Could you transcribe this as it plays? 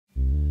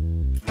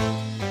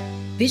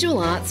Visual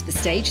arts for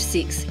Stage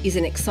 6 is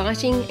an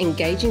exciting,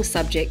 engaging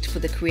subject for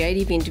the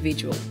creative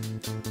individual.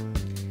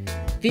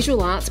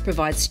 Visual arts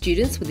provides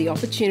students with the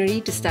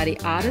opportunity to study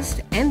artists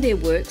and their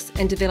works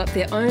and develop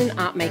their own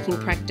art-making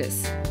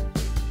practice.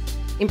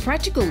 In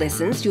practical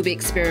lessons, you'll be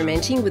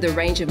experimenting with a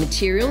range of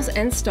materials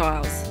and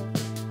styles.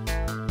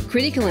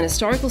 Critical and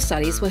historical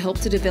studies will help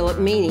to develop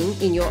meaning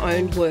in your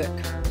own work.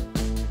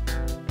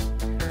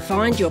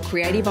 Find your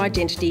creative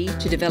identity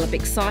to develop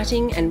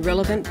exciting and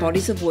relevant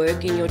bodies of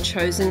work in your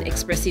chosen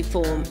expressive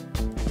form.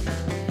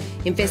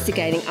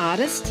 Investigating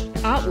artists,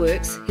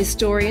 artworks,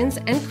 historians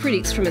and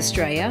critics from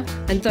Australia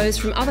and those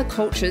from other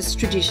cultures,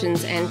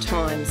 traditions and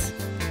times.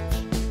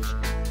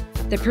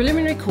 The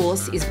preliminary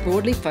course is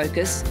broadly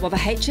focused, while the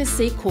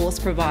HSC course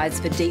provides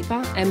for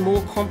deeper and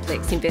more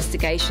complex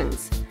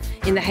investigations.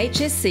 In the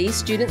HSC,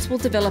 students will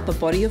develop a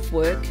body of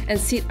work and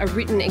sit a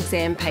written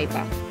exam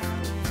paper.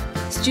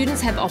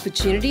 Students have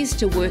opportunities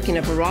to work in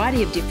a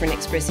variety of different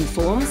expressive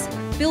forms,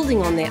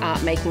 building on their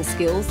art-making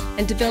skills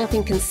and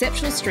developing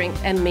conceptual strength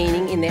and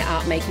meaning in their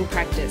art-making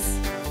practice.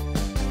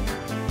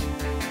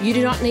 You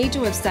do not need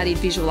to have studied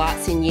visual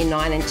arts in Year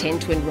 9 and 10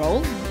 to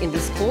enrol in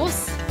this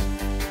course.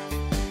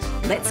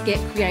 Let's get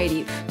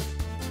creative.